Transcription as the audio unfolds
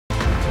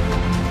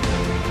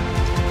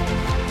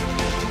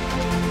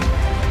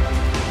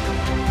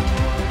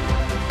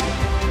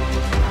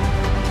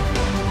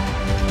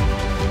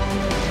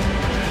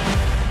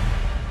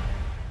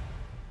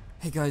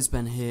guys,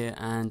 Ben here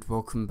and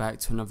welcome back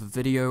to another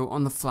video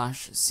on The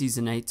Flash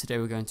Season 8. Today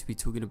we're going to be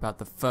talking about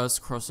the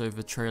first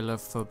crossover trailer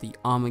for the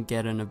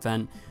Armageddon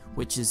event,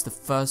 which is the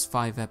first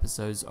 5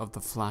 episodes of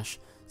The Flash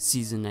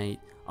Season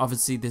 8.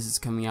 Obviously this is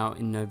coming out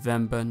in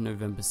November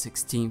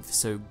 16th,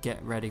 so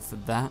get ready for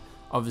that.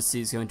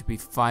 Obviously it's going to be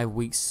 5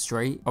 weeks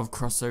straight of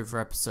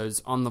crossover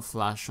episodes on The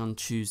Flash on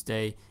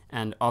Tuesday,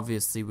 and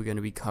obviously we're going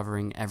to be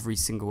covering every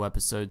single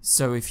episode.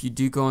 So if you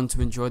do go on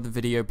to enjoy the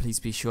video,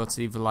 please be sure to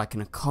leave a like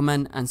and a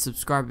comment, and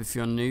subscribe if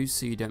you're new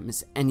so you don't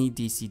miss any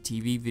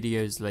DCTV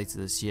videos later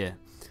this year.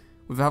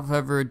 Without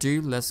further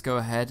ado, let's go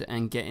ahead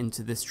and get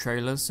into this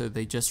trailer. So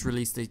they just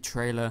released a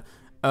trailer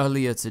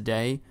earlier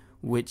today,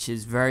 which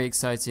is very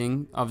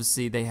exciting.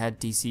 Obviously they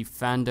had DC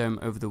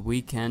Fandom over the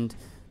weekend.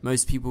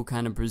 Most people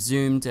kind of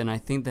presumed, and I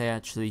think they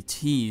actually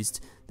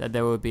teased, that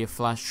there would be a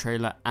Flash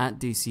trailer at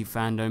DC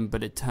Fandom,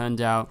 but it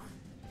turned out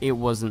it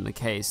wasn't the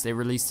case. They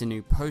released a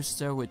new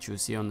poster, which you'll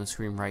see on the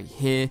screen right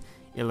here.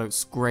 It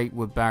looks great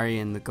with Barry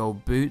in the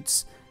gold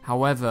boots.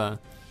 However,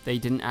 they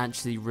didn't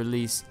actually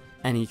release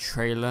any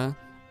trailer,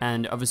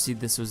 and obviously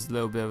this was a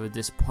little bit of a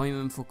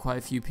disappointment for quite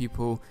a few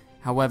people.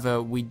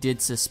 However, we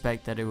did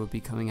suspect that it would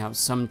be coming out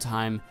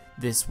sometime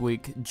this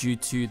week due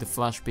to the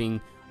Flash being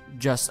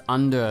just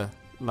under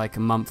like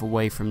a month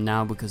away from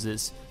now, because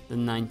it's the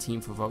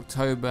 19th of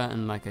October,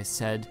 and like I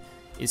said,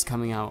 it's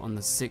coming out on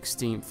the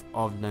 16th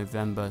of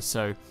November,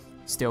 so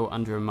still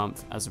under a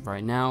month as of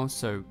right now.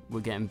 So we're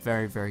getting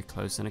very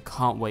close, and I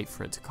can't wait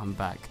for it to come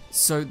back.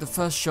 So the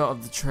first shot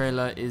of the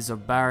trailer is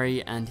of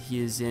Barry, and he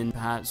is in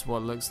perhaps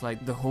what looks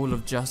like the Hall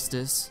of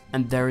Justice,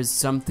 and there is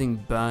something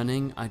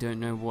burning. I don't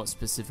know what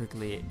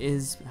specifically it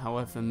is,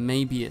 however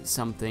maybe it's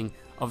something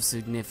of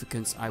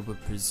significance, I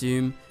would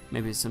presume.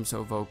 Maybe it's some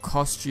sort of old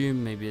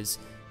costume, maybe it's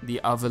the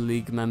other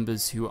League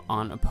members who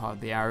aren't a part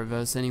of the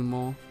Arrowverse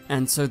anymore.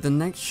 And so the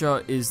next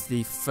shot is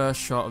the first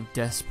shot of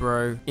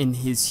Despero in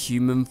his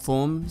human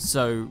form.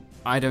 So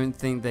I don't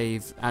think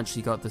they've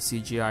actually got the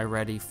CGI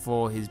ready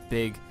for his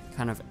big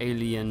kind of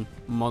alien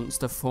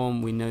monster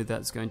form. We know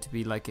that's going to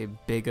be like a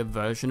bigger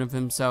version of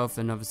himself,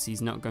 and obviously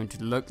he's not going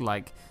to look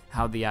like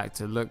how the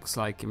actor looks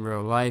like in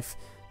real life,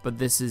 but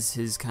this is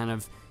his kind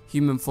of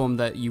human form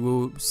that you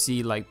will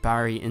see like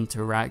Barry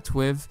interact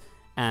with.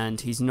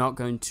 And he's not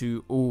going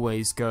to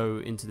always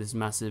go into this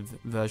massive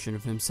version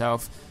of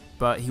himself,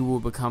 but he will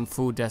become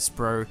full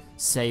Despero,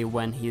 say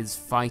when he is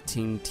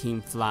fighting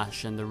Team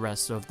Flash and the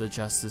rest of the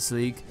Justice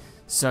League.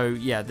 So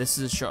yeah, this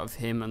is a shot of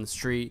him on the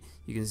street.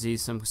 You can see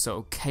some sort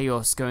of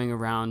chaos going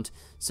around.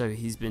 So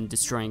he's been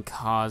destroying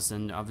cars,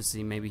 and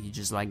obviously maybe he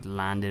just like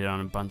landed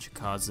on a bunch of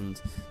cars and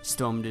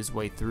stormed his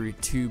way through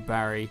to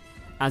Barry.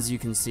 As you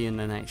can see in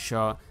the next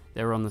shot,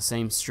 they're on the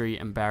same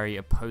street and Barry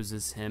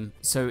opposes him.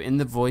 So in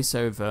the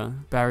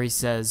voiceover, Barry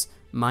says,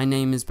 "My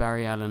name is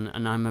Barry Allen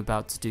and I'm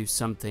about to do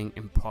something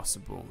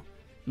impossible."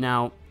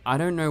 Now, I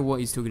don't know what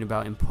he's talking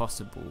about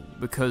impossible,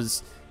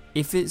 because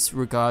if it's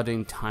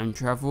regarding time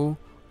travel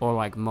or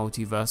like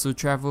multiversal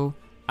travel,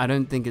 I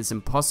don't think it's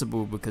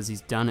impossible because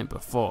he's done it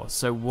before.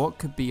 So what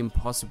could be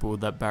impossible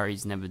that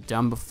Barry's never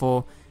done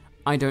before?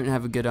 I don't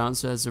have a good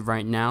answer as of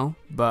right now,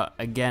 but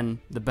again,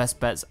 the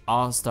best bets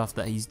are stuff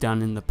that he's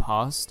done in the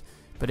past.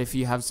 But if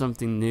you have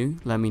something new,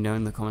 let me know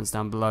in the comments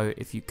down below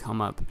if you come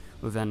up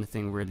with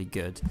anything really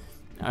good.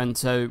 And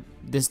so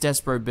this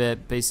Despero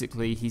bit,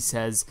 basically he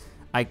says,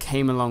 "I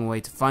came a long way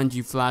to find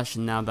you, Flash,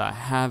 and now that I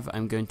have,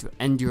 I'm going to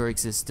end your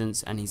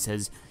existence." And he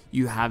says,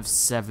 "You have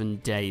 7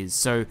 days."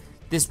 So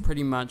this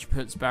pretty much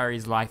puts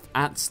Barry's life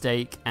at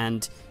stake,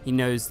 and he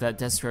knows that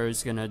Despero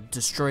is going to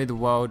destroy the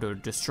world or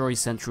destroy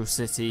Central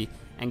City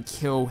and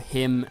kill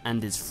him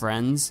and his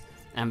friends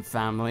and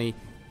family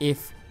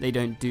if they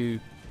don't do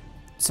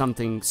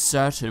something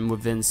certain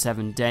within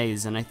 7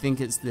 days. And I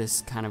think it's this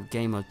kind of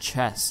game of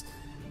chess,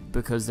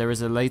 because there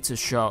is a later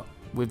shot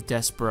with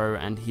Despero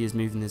and he is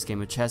moving this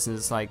game of chess, and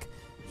it's like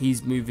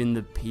he's moving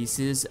the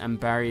pieces and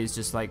Barry is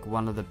just like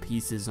one of the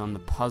pieces on the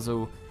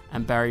puzzle,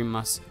 and Barry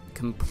must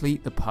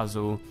complete the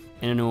puzzle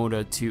in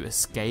order to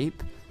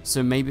escape.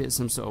 So maybe it's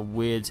some sort of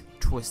weird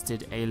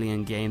twisted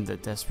alien game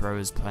that Despero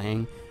is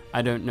playing.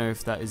 I don't know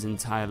if that is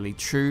entirely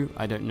true.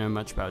 I don't know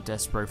much about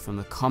Despero from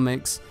the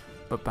comics,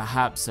 but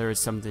perhaps there is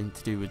something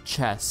to do with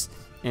chess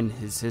in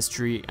his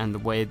history and the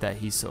way that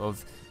he sort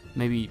of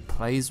maybe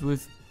plays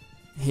with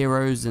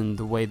heroes and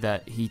the way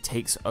that he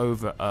takes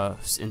over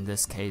Earths. In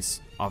this case,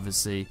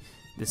 obviously,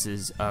 this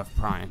is Earth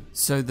Prime.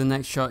 So the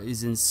next shot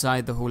is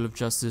inside the Hall of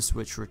Justice,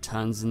 which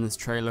returns in this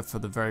trailer for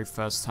the very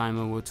first time,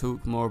 and we'll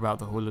talk more about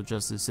the Hall of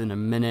Justice in a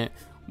minute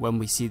when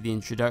we see the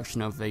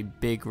introduction of a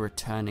big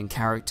returning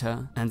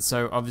character. And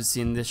so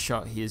obviously in this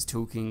shot he is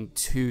talking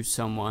to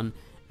someone,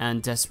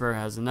 and Despero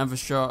has another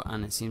shot,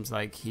 and it seems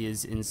like he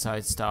is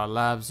inside Star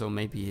Labs, or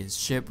maybe his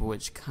ship,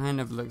 which kind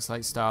of looks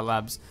like Star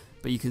Labs,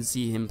 but you can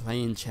see him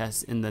playing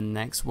chess in the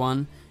next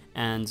one.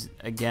 And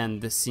again,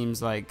 this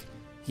seems like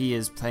he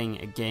is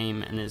playing a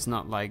game, and it's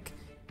not like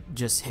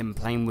just him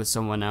playing with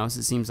someone else.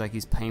 It seems like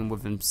he's playing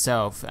with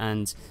himself,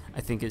 and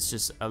I think it's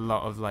just a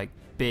lot of like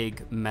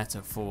big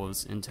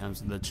metaphors in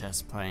terms of the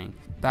chess playing.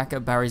 Back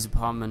at Barry's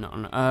apartment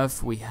on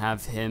Earth, we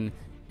have him,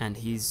 and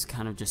he's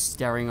kind of just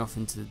staring off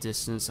into the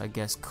distance, I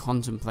guess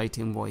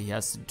contemplating what he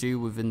has to do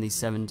within these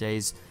 7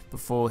 days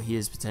before he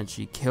is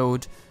potentially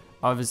killed.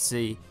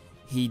 Obviously,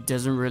 he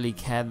doesn't really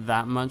care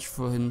that much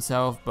for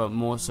himself, but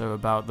more so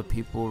about the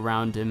people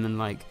around him and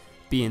like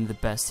being the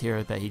best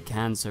hero that he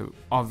can. So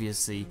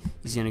obviously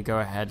he's going to go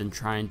ahead and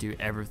try and do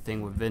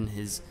everything within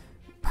his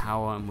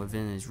power and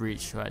within his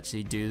reach to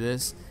actually do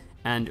this.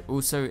 And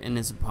also in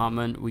his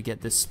apartment we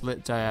get this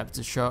split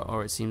diopter shot,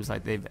 or it seems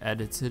like they've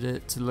edited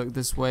it to look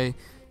this way.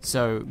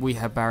 So we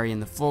have Barry in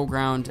the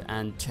foreground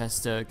and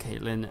Chester,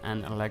 Caitlin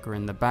and Allegra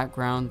in the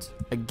background.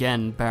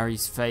 Again,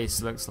 Barry's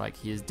face looks like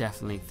he is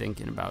definitely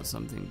thinking about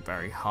something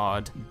very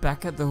hard.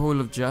 Back at the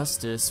Hall of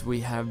Justice, we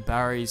have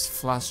Barry's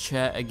flash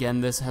chair. Again,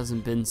 this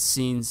hasn't been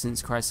seen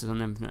since Crisis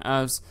on Infinite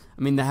Earths.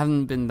 I mean, there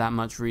hasn't been that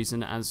much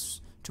reason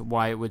as to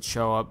why it would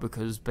show up,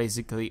 because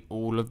basically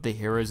all of the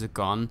heroes are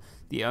gone.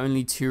 The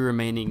only two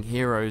remaining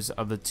heroes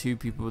are the two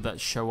people that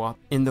show up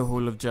in the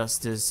Hall of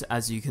Justice.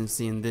 As you can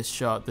see in this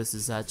shot, this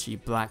is actually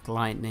Black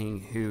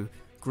Lightning who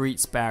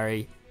greets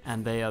Barry,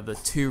 and they are the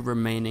two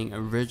remaining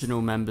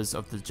original members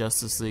of the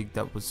Justice League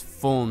that was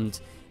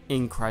formed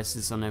in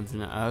Crisis on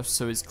Infinite Earths.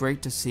 So it's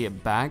great to see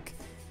it back,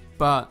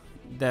 but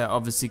they're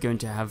obviously going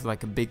to have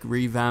like a big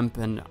revamp,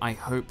 and I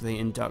hope they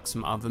induct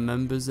some other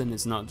members and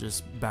it's not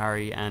just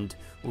Barry and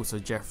also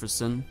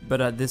Jefferson.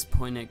 But at this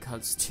point it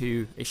cuts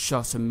to a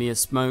shot of Mia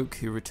Smoke,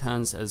 who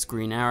returns as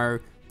Green Arrow.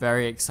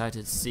 Very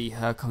excited to see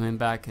her coming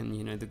back and,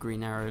 you know, the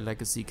Green Arrow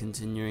legacy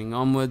continuing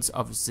onwards.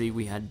 Obviously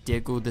we had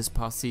Diggle this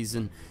past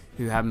season,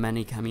 who had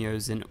many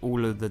cameos in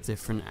all of the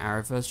different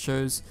Arrowverse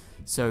shows,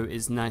 so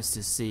it's nice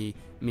to see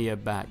Mia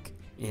back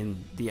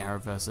in the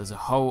Arrowverse as a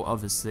whole.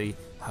 Obviously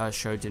her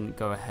show didn't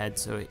go ahead,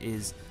 so it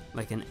is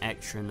like an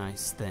extra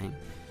nice thing.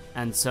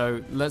 And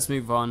so let's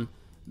move on,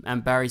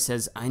 and Barry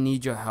says, I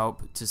need your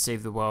help to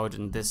save the world.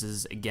 And this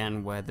is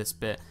again where this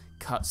bit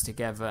cuts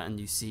together and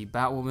you see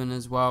Batwoman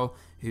as well,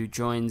 who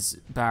joins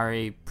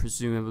Barry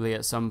presumably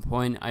at some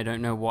point. I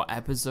don't know what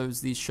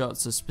episodes these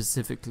shots are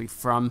specifically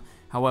from,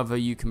 however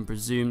you can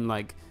presume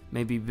like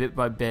maybe bit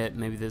by bit,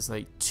 maybe there's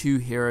like 2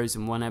 heroes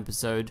in one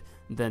episode,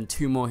 then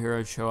 2 more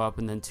heroes show up,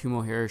 and then 2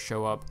 more heroes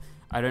show up.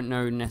 I don't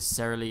know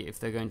necessarily if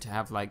they're going to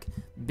have like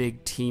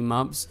big team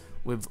ups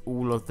with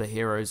all of the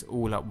heroes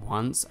all at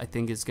once. I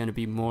think it's going to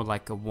be more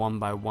like a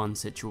 1-by-1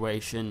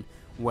 situation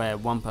where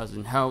one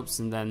person helps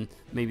and then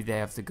maybe they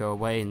have to go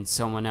away and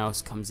someone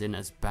else comes in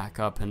as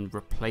backup and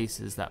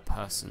replaces that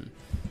person.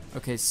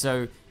 Okay,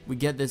 so we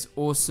get this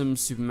awesome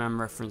Superman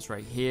reference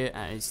right here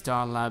at a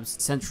Star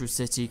Labs Central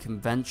City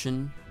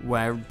convention,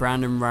 where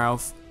Brandon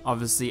Routh,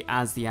 obviously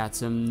as the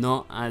Atom,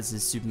 not as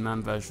his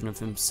Superman version of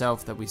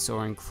himself that we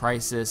saw in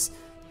Crisis,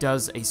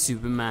 does a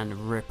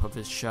Superman rip of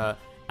his shirt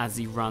as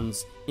he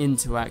runs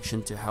into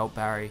action to help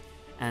Barry.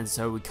 And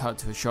so we cut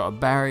to a shot of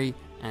Barry,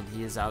 and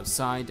he is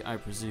outside, I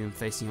presume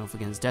facing off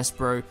against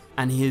Despero,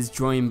 and he is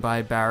joined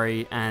by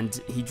Barry, and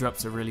he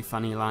drops a really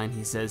funny line.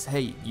 He says,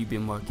 hey, you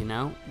been working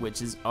out?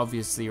 Which is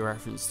obviously a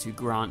reference to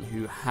Grant,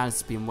 who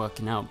has been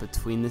working out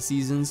between the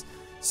seasons.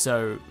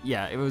 So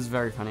yeah, it was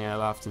very funny. I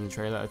laughed in the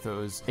trailer. I thought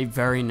it was a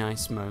very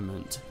nice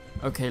moment.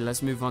 Okay,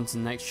 let's move on to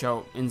the next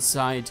shot.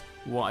 Inside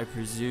what I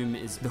presume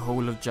is the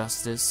Hall of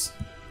Justice,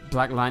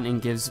 Black Lightning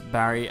gives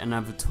Barry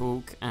another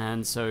talk,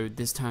 and so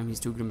this time he's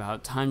talking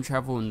about time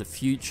travel in the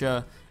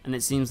future, and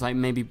it seems like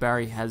maybe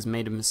Barry has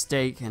made a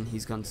mistake and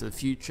he's gone to the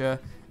future,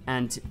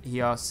 and he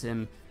asks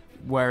him,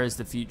 where is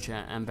the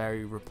future? And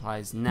Barry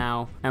replies,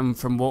 now. And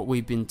from what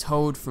we've been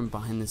told from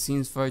behind the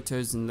scenes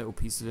photos and little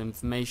pieces of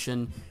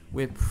information,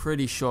 we're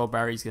pretty sure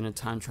Barry's going to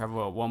time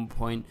travel at one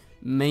point.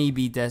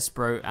 Maybe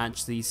Despero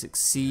actually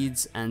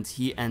succeeds and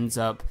he ends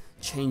up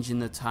changing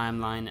the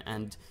timeline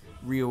and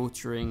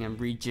realtering and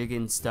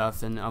rejigging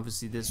stuff, and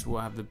obviously this will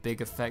have a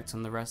big effect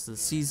on the rest of the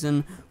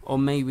season, or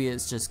maybe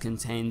it's just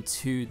contained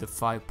to the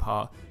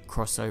 5-part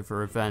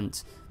crossover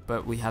event.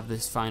 But we have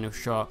this final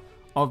shot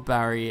of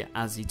Barry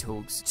as he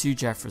talks to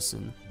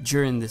Jefferson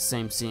during this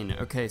same scene.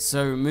 Okay,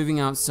 so moving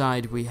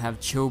outside, we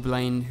have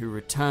Chillblaine who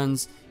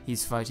returns.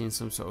 He's fighting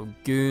some sort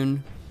of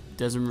goon.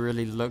 Doesn't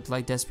really look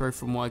like Despero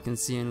from what I can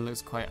see, and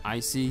looks quite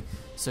icy,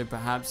 so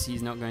perhaps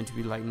he's not going to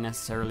be like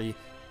necessarily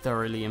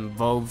thoroughly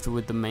involved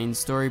with the main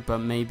story, but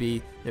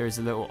maybe there is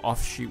a little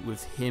offshoot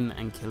with him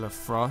and Killer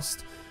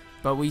Frost.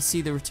 But we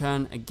see the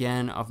return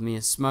again of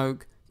Mia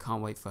Smoke.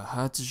 Can't wait for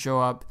her to show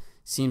up.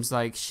 Seems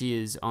like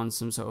she is on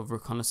some sort of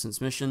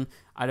reconnaissance mission.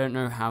 I don't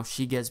know how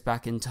she gets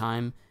back in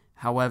time.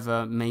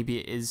 However, maybe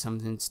it is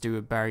something to do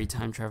with Barry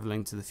time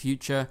traveling to the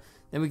future.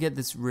 Then we get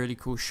this really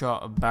cool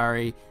shot of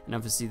Barry, and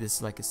obviously this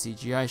is like a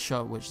CGI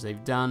shot, which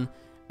they've done.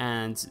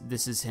 And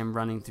this is him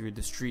running through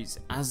the streets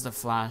as the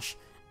Flash.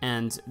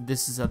 And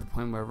this is at the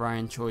point where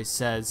Ryan Choi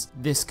says,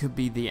 this could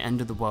be the end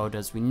of the world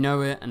as we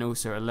know it, and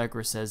also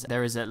Allegra says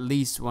there is at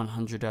least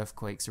 100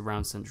 earthquakes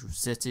around Central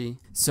City.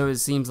 So it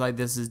seems like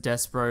this is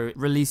Despero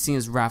releasing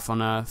his wrath on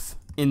Earth.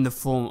 in the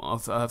form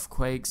of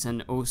earthquakes,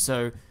 and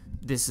also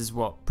this is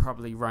what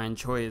probably Ryan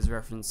Choi is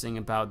referencing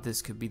about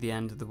this could be the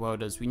end of the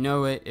world as we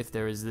know it. If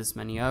there is this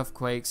many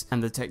earthquakes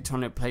and the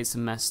tectonic plates are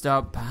messed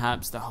up,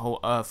 perhaps the whole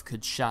earth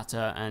could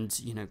shatter and,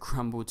 you know,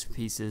 crumble to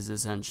pieces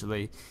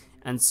essentially.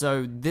 And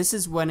so this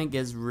is when it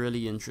gets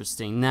really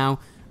interesting. Now,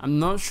 I'm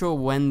not sure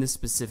when this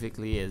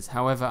specifically is,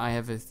 however I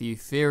have a few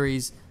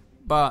theories,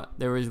 but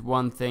there is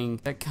one thing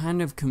that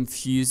kind of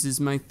confuses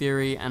my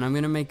theory, and I'm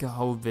going to make a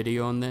whole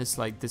video on this.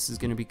 Like, this is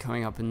going to be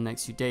coming up in the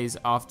next few days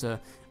after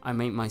I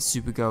make my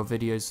Supergirl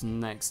videos in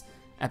the next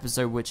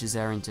episode, which is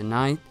airing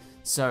tonight.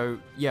 So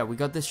yeah, we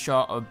got this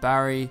shot of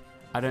Barry.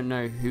 I don't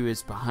know who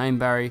is behind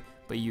Barry,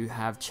 but you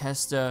have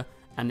Chester,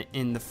 and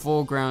in the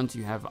foreground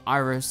you have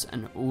Iris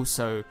and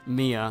also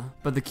Mia.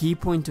 But the key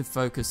point of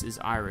focus is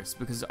Iris,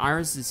 because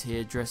Iris is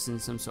here dressed in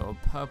some sort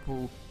of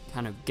purple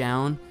kind of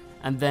gown,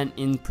 and then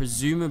in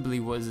presumably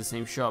what is the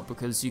same shot,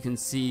 because you can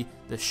see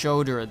the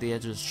shoulder at the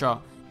edge of the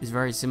shot is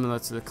very similar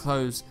to the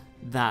clothes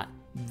that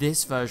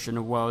this version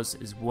of Wells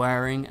is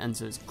wearing. And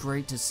so it's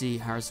great to see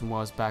Harrison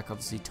Wells back.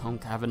 Obviously Tom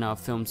Cavanaugh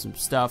filmed some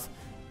stuff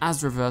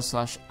as Reverse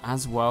Flash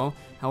as well.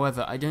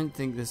 However, I don't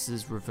think this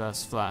is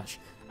Reverse Flash.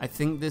 I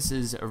think this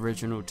is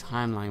original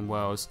timeline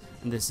Wells,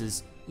 and this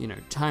is, you know,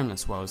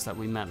 timeless Wells that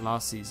we met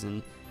last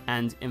season.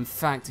 And in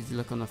fact, if you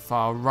look on the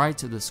far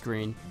right of the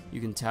screen,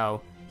 you can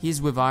tell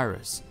he's with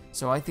Iris.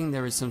 So I think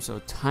there is some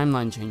sort of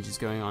timeline changes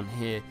going on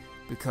here,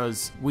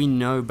 because we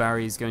know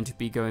Barry is going to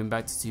be going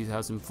back to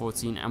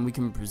 2014, and we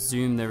can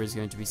presume there is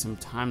going to be some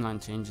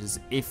timeline changes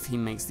if he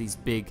makes these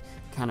big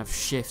kind of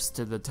shifts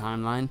to the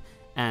timeline,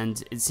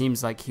 and it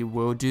seems like he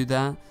will do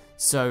that.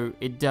 So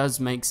it does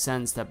make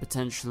sense that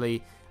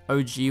potentially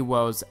OG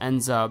Wells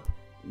ends up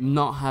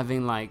not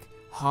having like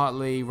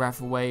Hartley,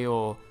 Rathaway,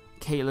 or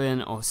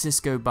Caitlin or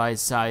Cisco by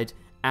his side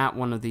at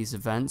one of these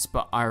events,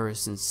 but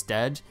Iris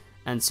instead.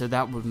 And so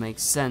that would make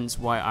sense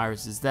why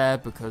Iris is there,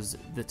 because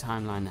the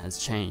timeline has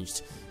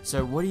changed.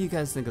 So what do you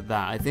guys think of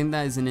that? I think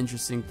that is an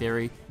interesting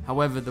theory.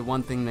 However, the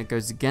one thing that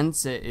goes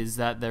against it is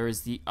that there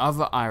is the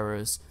other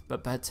Iris,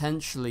 but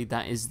potentially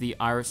that is the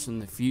Iris from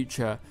the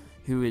future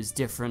who is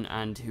different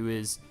and who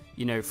is,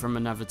 you know, from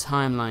another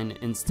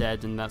timeline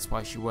instead, and that's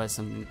why she wears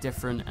something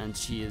different and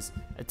she is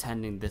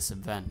attending this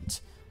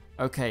event.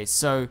 Okay,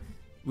 so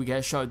we get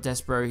a shot of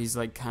Despero. He's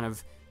like kind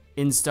of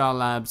in Star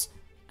Labs,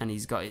 and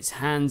he's got his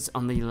hands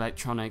on the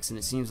electronics, and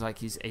it seems like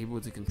he's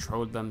able to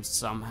control them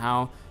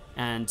somehow.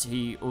 And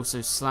he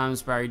also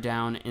slams Barry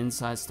down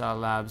inside Star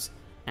Labs,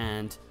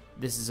 and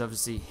this is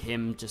obviously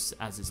him just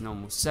as his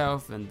normal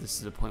self, and this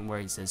is the point where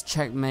he says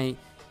checkmate.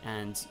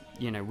 And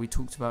you know, we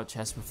talked about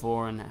chess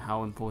before and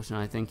how important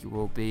I think it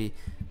will be,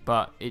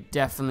 but it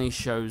definitely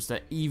shows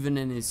that even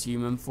in his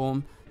human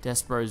form,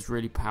 Despero is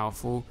really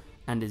powerful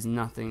and is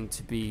nothing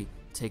to be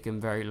taken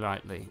very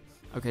lightly.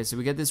 Okay, so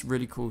we get this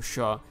really cool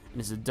shot,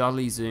 and it's a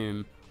dolly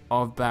zoom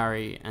of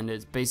Barry, and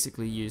it's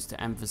basically used to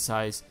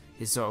emphasize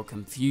his sort of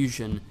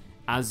confusion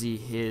as he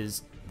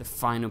hears the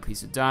final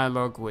piece of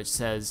dialogue, which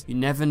says, "You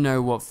never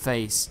know what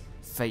face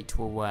fate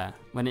will wear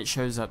when it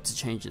shows up to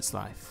change its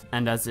life."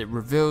 And as it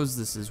reveals,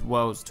 this is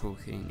Wells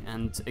talking,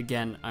 and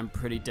again, I'm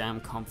pretty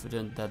damn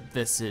confident that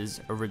this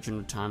is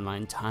original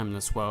timeline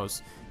timeless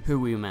Wells, who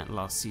we met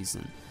last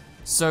season.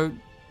 So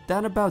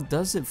that about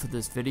does it for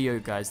this video,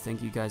 guys.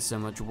 Thank you guys so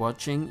much for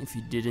watching. If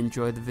you did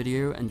enjoy the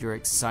video and you're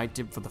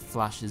excited for the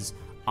Flash's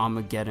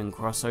Armageddon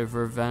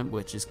crossover event,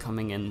 which is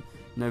coming in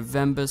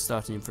November,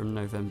 starting from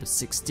November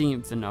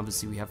 16th, and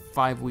obviously we have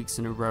 5 weeks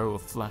in a row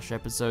of Flash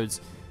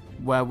episodes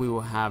where we will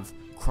have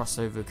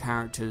crossover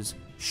characters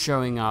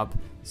showing up.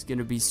 It's going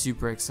to be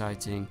super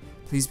exciting.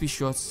 Please be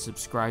sure to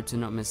subscribe to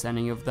not miss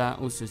any of that.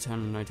 Also turn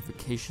on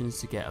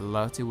notifications to get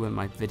alerted when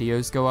my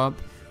videos go up.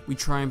 We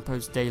try and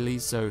post daily,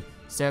 so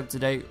stay up to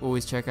date.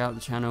 Always check out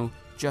the channel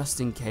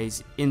just in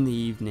case in the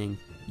evening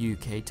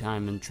UK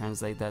time, and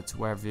translate that to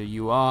wherever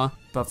you are.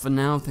 But for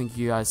now, thank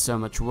you guys so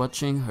much for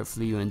watching.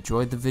 Hopefully you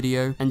enjoyed the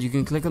video, and you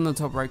can click on the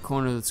top right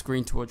corner of the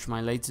screen to watch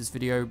my latest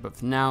video. But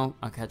for now,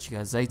 I'll catch you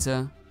guys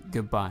later.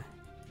 Goodbye.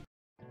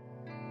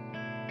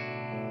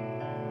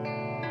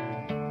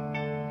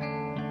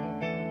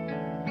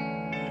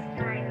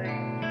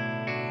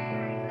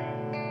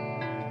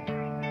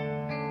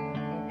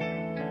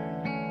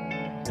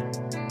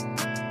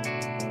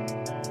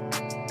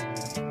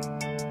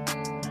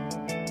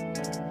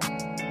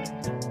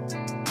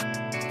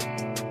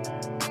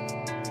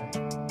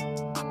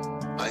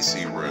 I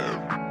see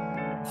red.